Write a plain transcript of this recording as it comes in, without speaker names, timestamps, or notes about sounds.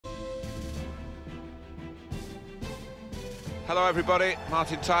Hello everybody,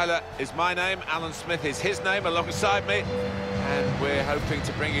 Martin Tyler is my name, Alan Smith is his name alongside me, and we're hoping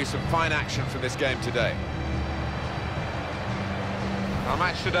to bring you some fine action from this game today. Our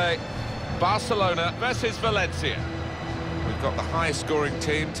match today, Barcelona versus Valencia. We've got the highest scoring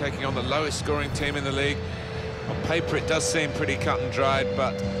team taking on the lowest scoring team in the league. On paper it does seem pretty cut and dried,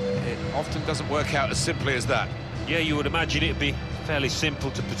 but it often doesn't work out as simply as that. Yeah, you would imagine it'd be fairly simple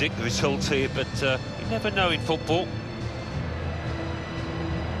to predict the result here, but you never know in football.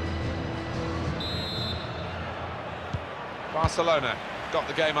 Barcelona got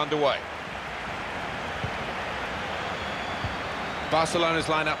the game underway. Barcelona's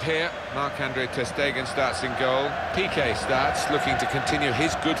line-up here. Marc-Andre ter Stegen starts in goal. Piqué starts, looking to continue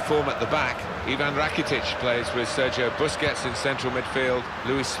his good form at the back. Ivan Rakitic plays with Sergio Busquets in central midfield.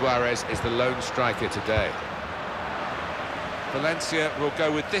 Luis Suarez is the lone striker today. Valencia will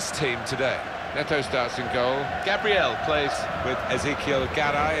go with this team today. Neto starts in goal. Gabriel plays with Ezequiel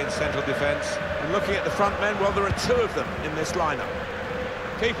Garay in central defence. And looking at the front men, well, there are two of them in this lineup.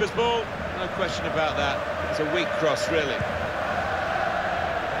 Keeper's ball, no question about that. It's a weak cross, really.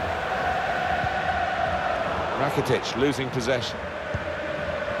 Rakitic losing possession.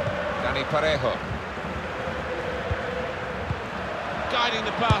 Dani Parejo. Guiding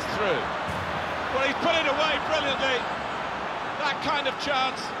the pass through. Well, he's put it away brilliantly. That kind of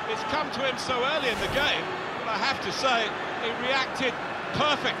chance, it's come to him so early in the game, but I have to say, he reacted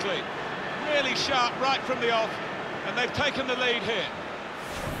perfectly. Really sharp right from the off, and they've taken the lead here.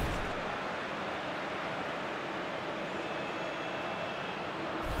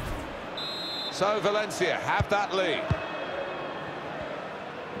 So Valencia have that lead.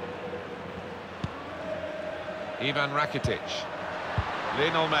 Ivan Rakitic.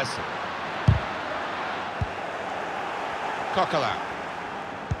 Lionel Messi. Coquelin.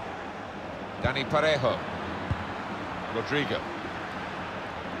 Dani Parejo. Rodrigo.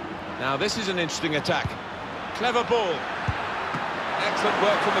 Now this is an interesting attack. Clever ball. Excellent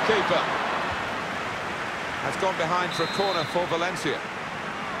work from the keeper. Has gone behind for a corner for Valencia.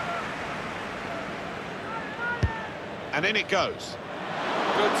 And in it goes.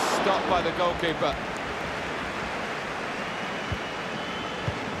 Good stop by the goalkeeper.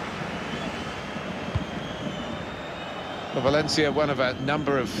 Well, Valencia, one of a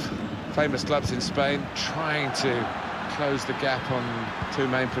number of famous clubs in Spain, trying to close the gap on two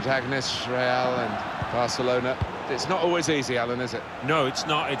main protagonists, Real and Barcelona. It's not always easy, Alan, is it? No, it's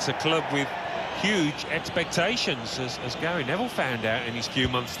not. It's a club with huge expectations, as Gary Neville found out in his few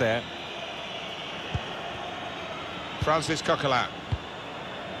months there. Francis Coquelin.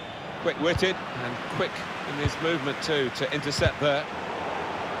 Quick-witted and quick in his movement too to intercept there.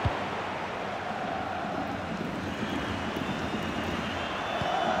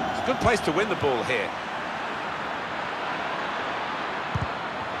 It's a good place to win the ball here.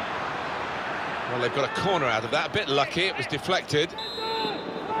 Well, they've got a corner out of that, a bit lucky, it was deflected.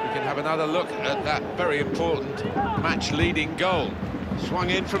 We can have another look at that very important match-leading goal. Swung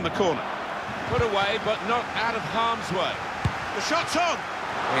in from the corner. Put away, but not out of harm's way. The shot's on!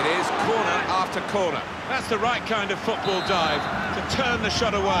 It is corner after corner. That's the right kind of football dive, to turn the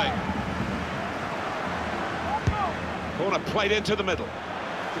shot away. Corner played into the middle.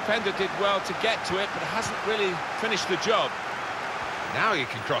 Defender did well to get to it, but hasn't really finished the job. Now you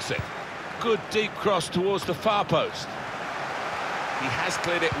can cross it. Good deep cross towards the far post. He has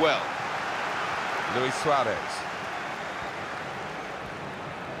cleared it well. Luis Suarez.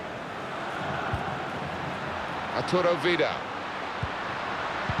 Arturo Vidal.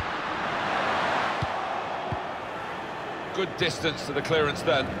 Good distance to the clearance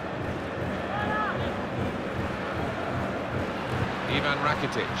then. Ivan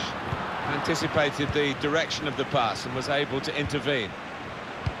Rakitic anticipated the direction of the pass and was able to intervene.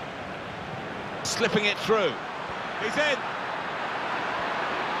 Slipping it through. He's in.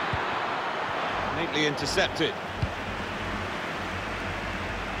 Neatly intercepted.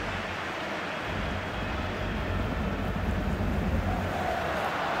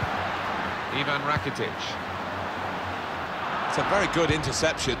 Ivan Rakitic. It's a very good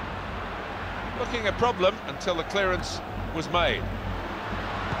interception. Looking a problem until the clearance was made.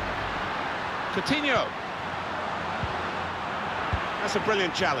 Coutinho. That's a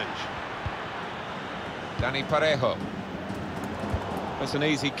brilliant challenge. Dani Parejo. That's an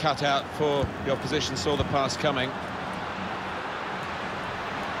easy cutout for the opposition, saw the pass coming.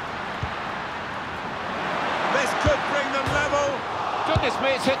 This could bring them level. Goodness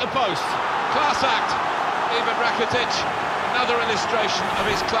me, it's hit the post. Class act. Ivan Rakitic, another illustration of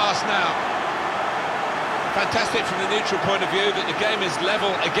his class now. Fantastic from the neutral point of view that the game is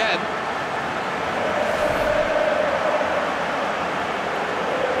level again.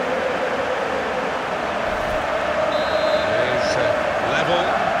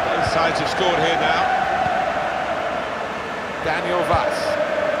 have scored here now. Daniel Vaz.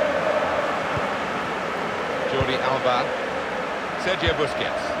 Jordi Alba. Sergio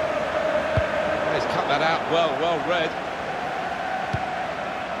Busquets. He's cut that out well read.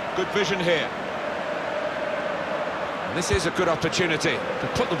 Good vision here. And this is a good opportunity to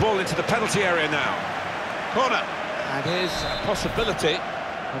put the ball into the penalty area now. Corner. And here's a possibility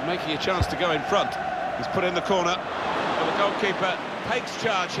of making a chance to go in front. He's put in the corner. But the goalkeeper takes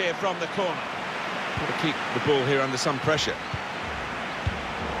charge here from the corner. Got to keep the ball here under some pressure.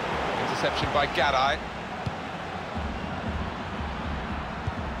 Interception by Garay.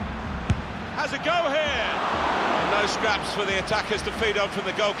 Has a go here. And no scraps for the attackers to feed on from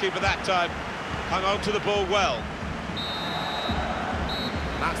the goalkeeper that time. Hung on to the ball well.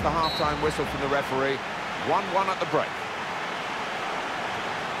 And that's the half-time whistle from the referee. 1-1 at the break.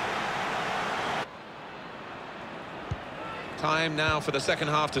 Time now for the second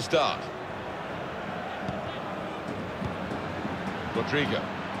half to start. Rodrigo.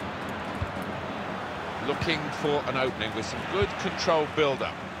 Looking for an opening with some good controlled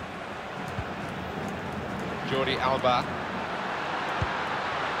build-up. Jordi Alba.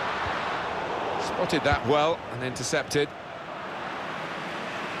 Spotted that well and intercepted.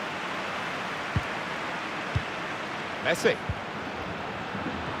 Messi.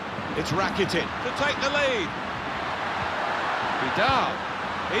 It's Rakitic to take the lead. Vidal.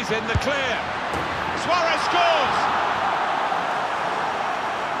 He's in the clear. Suarez scores!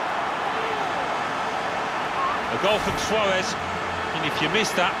 A goal from Suarez, and if you miss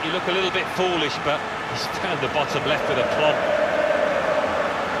that, you look a little bit foolish, but he's found the bottom left with a plumb.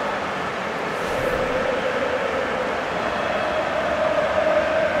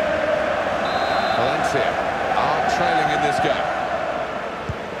 Valencia are trailing in this game.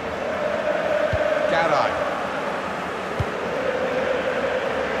 Garay.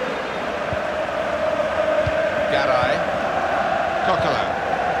 Garay. Coquelin.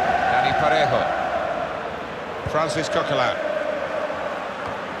 Dani Parejo. Francis Coquelin.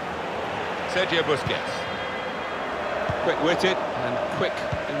 Sergio Busquets. Quick-witted and quick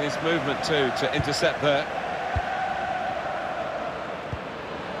in his movement too to intercept there.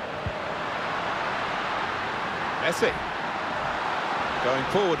 Messi. Going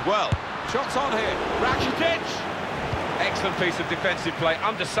forward well. Shots on here. Rakitic. Excellent piece of defensive play,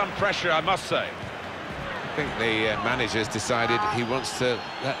 under some pressure, I must say. I think the manager's decided he wants to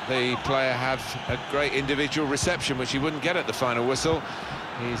let the player have a great individual reception, which he wouldn't get at the final whistle.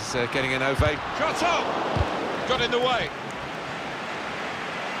 He's getting an ovation. Shots on! Got in the way.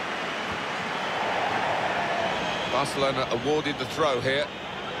 Barcelona awarded the throw here.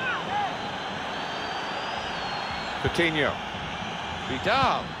 Coutinho.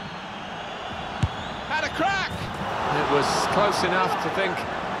 Vidal. Had a crack! It was close enough to think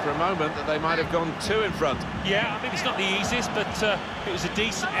for a moment that they might have gone two in front. Yeah, I mean, it's not the easiest, but it was a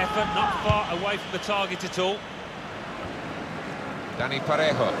decent effort, not far away from the target at all. Dani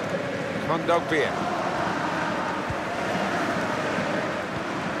Parejo. Kondogbia.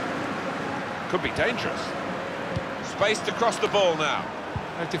 Could be dangerous. Spaced across the ball now.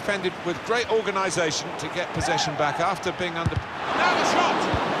 They've defended with great organisation to get possession back after being under... Now the shot!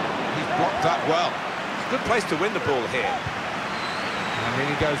 He's blocked that well. It's a good place to win the ball here. And in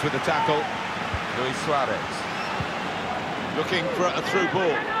he goes with the tackle. Luis Suarez. Looking for a through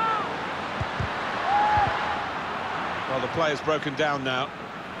ball. Well, the player's broken down now.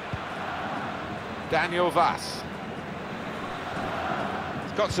 Daniel Vaz.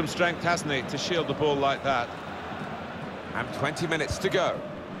 He's got some strength, hasn't he, to shield the ball like that. And 20 minutes to go.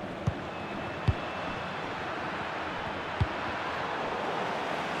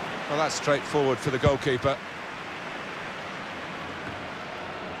 Well, that's straightforward for the goalkeeper.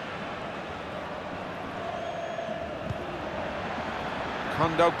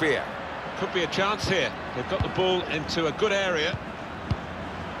 Kondogbia. Could be a chance here. They've got the ball into a good area.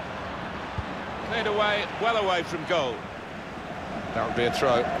 Cleared away, well away from goal. That would be a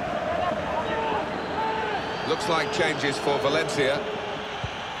throw. Looks like changes for Valencia.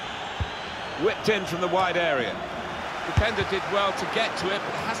 Whipped in from the wide area. Defender did well to get to it,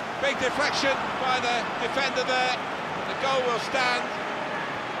 but it has big deflection by the defender there. The goal will stand.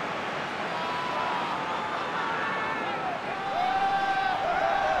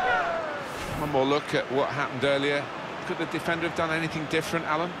 One more look at what happened earlier. Could the defender have done anything different,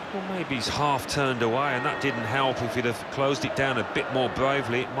 Alan? Well, maybe he's half turned away, and that didn't help. If he'd have closed it down a bit more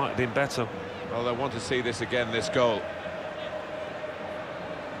bravely, it might have been better. Well, they want to see this again, this goal.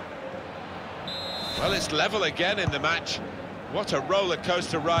 Well, it's level again in the match. What a roller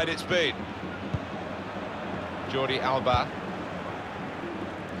coaster ride it's been. Jordi Alba.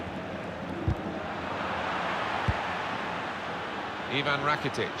 Ivan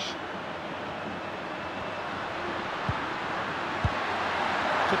Rakitic.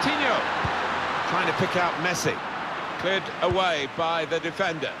 Coutinho trying to pick out Messi. Cleared away by the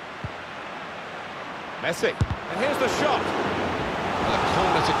defender. Messi. And here's the shot. Well, a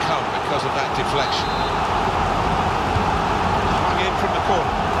corner to come because of that deflection. Swung in from the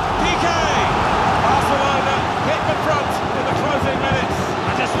corner. PK! Barcelona hit the front in the closing minutes.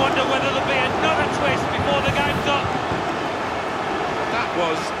 I just wonder whether there'll be another twist before the game's up. That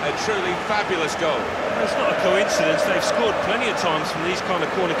was a truly fabulous goal. It's not a coincidence, they've scored plenty of times from these kind of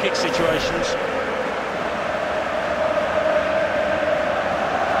corner kick situations.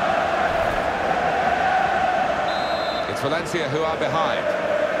 It's Valencia who are behind.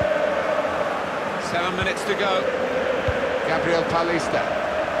 7 minutes to go. Gabriel Paulista.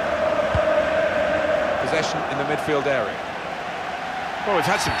 Possession in the midfield area. Well, we've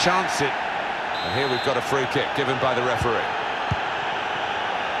had some chances. And here we've got a free kick given by the referee.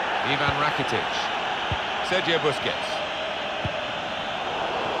 Ivan Rakitic. Sergio Busquets.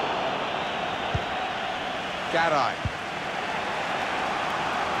 Garay.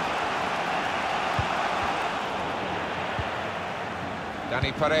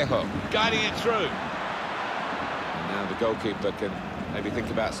 Dani Parejo. Guiding it through. And now the goalkeeper can maybe think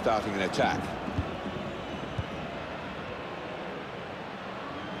about starting an attack.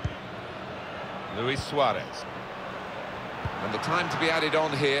 Luis Suarez. And the time to be added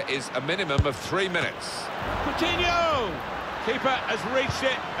on here is a minimum of 3 minutes. Coutinho! Keeper has reached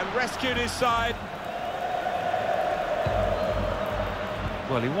it and rescued his side.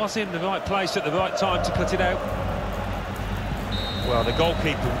 Well, he was in the right place at the right time to cut it out. Well, the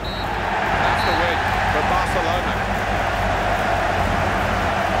goalkeeper. That's the win for Barcelona.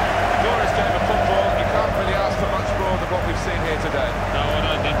 Glorious game of football. You can't really ask for much more than what we've seen here today. No, I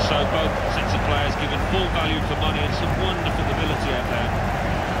don't think so. Both sets of players given full value for money and some wonderful ability out there.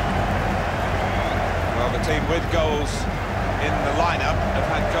 Well, the team with goals in the lineup have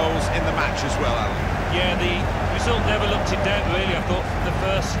had goals in the match as well, Alan. Yeah, the result never looked in doubt, really, I thought, from the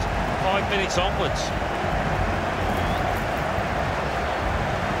first 5 minutes onwards.